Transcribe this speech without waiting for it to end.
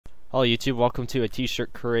Hello YouTube, welcome to a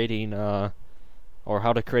t-shirt creating, or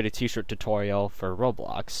how to create a t-shirt tutorial for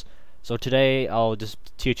Roblox. So today I'll just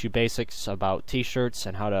teach you basics about t-shirts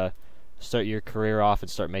and how to start your career off and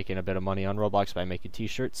start making a bit of money on Roblox by making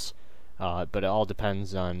t-shirts. But it all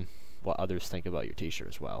depends on what others think about your t-shirt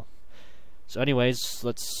as well. So anyways,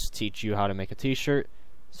 let's teach you how to make a t-shirt.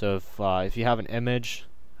 So if you have an image,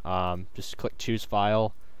 just click choose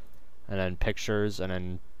file, and then pictures, and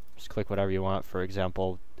then just click whatever you want, for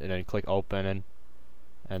example, and then click open,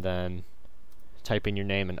 and then type in your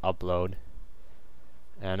name and upload.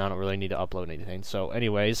 And I don't really need to upload anything. So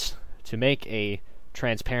anyways, to make a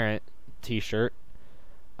transparent t-shirt,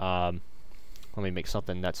 let me make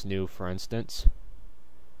something that's new, for instance.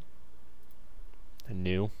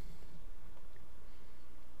 New.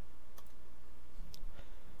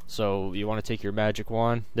 So you want to take your magic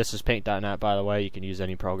wand. This is paint.net, by the way. You can use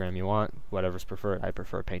any program you want, whatever's preferred. I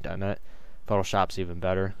prefer paint.net. Photoshop's even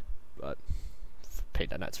better, but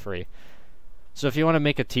paint.net's free. So if you want to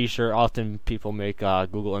make a t-shirt, often people make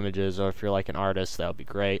Google images, or if you're like an artist, that would be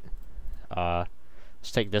great. Let's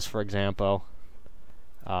take this for example.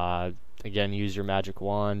 Again, use your magic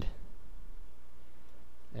wand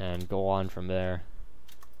and go on from there.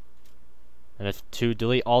 And if to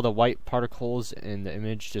delete all the white particles in the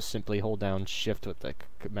image, just simply hold down shift with the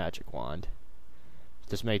magic wand.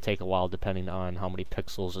 This may take a while depending on how many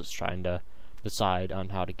pixels it's trying to decide on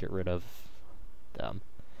how to get rid of them.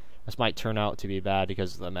 This might turn out to be bad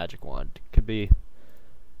because the magic wand could be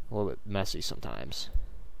a little bit messy sometimes.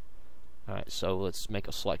 Alright, so let's make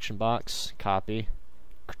a selection box, copy,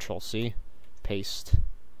 Control C, paste,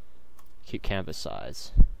 keep canvas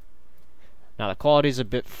size. Now the quality is a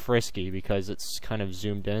bit frisky because it's kind of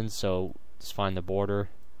zoomed in, so just find the border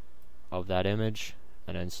of that image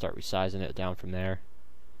and then start resizing it down from there.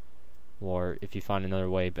 Or if you find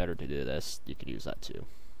another way better to do this, you could use that too.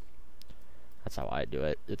 That's how I do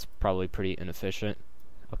it. It's probably pretty inefficient.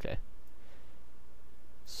 Okay.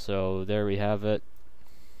 So there we have it.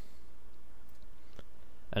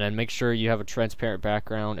 And then make sure you have a transparent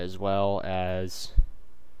background as well as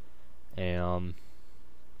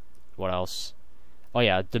what else? Oh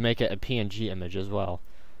yeah, to make it a PNG image as well.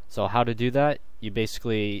 So how to do that? You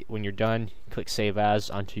basically, when you're done, click save as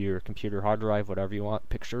onto your computer hard drive, whatever you want,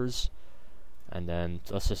 pictures, and then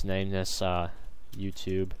let's just name this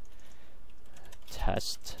YouTube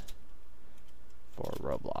test for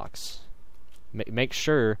Roblox. Make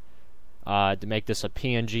sure to make this a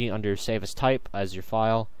PNG under save as type as your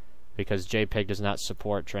file, because JPEG does not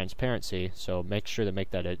support transparency, so make sure to make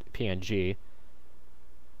that a PNG.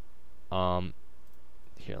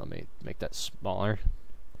 Here, let me make that smaller.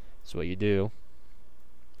 So what you do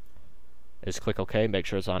is click OK, make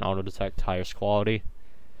sure it's on auto detect highest quality,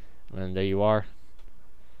 and there you are.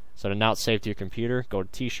 So to now it's saved to your computer, go to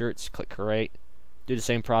t-shirts, click create, do the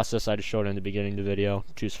same process I just showed in the beginning of the video,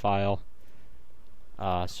 choose file,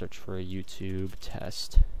 search for a YouTube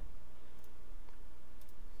test,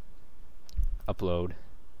 upload.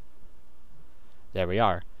 There we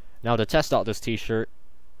are. Now to test out this t-shirt,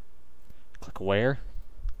 click where.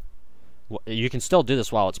 You can still do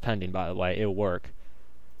this while it's pending, by the way, it'll work.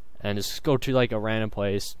 And just go to like a random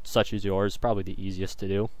place such as yours, probably the easiest to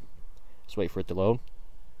do. Just wait for it to load.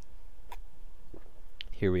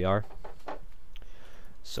 Here we are.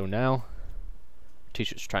 So now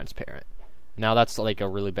t-shirt's transparent. Now that's like a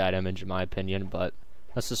really bad image in my opinion, but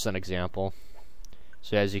that's just an example.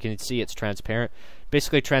 So as you can see, it's transparent.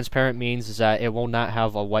 Basically, transparent means is that it will not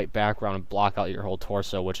have a white background and block out your whole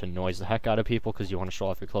torso, which annoys the heck out of people because you want to show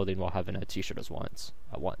off your clothing while having a t-shirt at once.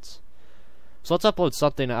 So let's upload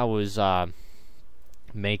something I was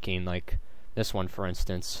making, like this one for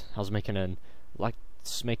instance. I was making a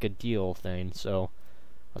let's make a deal thing. So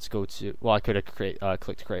let's go to, well, I could have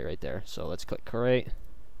clicked create right there. So let's click create.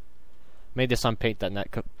 Made this on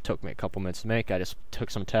paint.net. Took me a couple minutes to make. I just took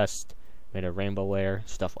some tests. Made a rainbow layer,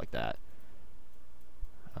 stuff like that.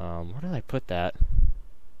 Where did I put that?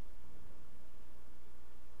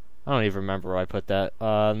 I don't even remember where I put that.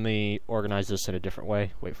 Let me organize this in a different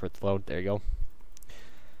way. Wait for it to load. There you go.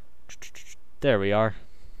 There we are.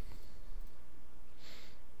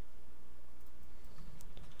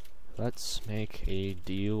 Let's make a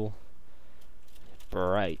deal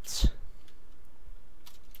bright.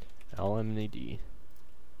 LMD.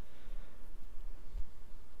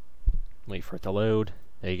 Wait for it to load.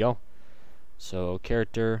 There you go. So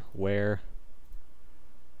character, where,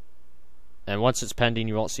 and once it's pending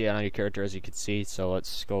you won't see it on your character as you can see, so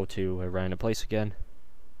let's go to a random place again.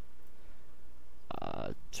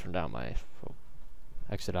 Turn down my,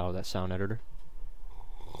 exit out of that sound editor.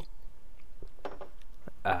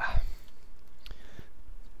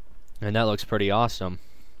 And that looks pretty awesome.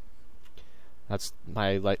 That's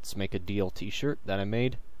my Let's Make a Deal t-shirt that I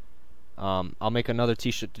made. I'll make another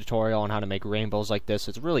t-shirt tutorial on how to make rainbows like this.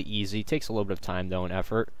 It's really easy. It takes a little bit of time though and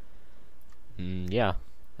effort. Yeah.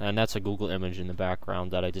 And that's a Google image in the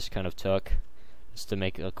background that I just kind of took just to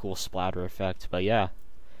make a cool splatter effect. But yeah,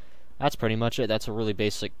 that's pretty much it. That's a really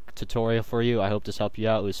basic tutorial for you. I hope this helped you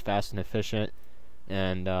out. It was fast and efficient,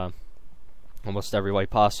 and almost every way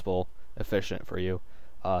possible efficient for you.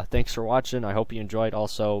 Thanks for watching. I hope you enjoyed.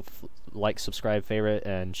 Also, like, subscribe, favorite,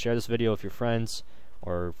 and share this video with your friends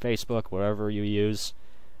or Facebook, whatever you use.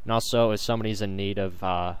 And also, if somebody's in need of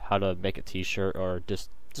how to make a t-shirt, or just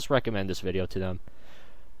recommend this video to them.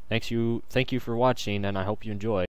 Thank you for watching, and I hope you enjoy.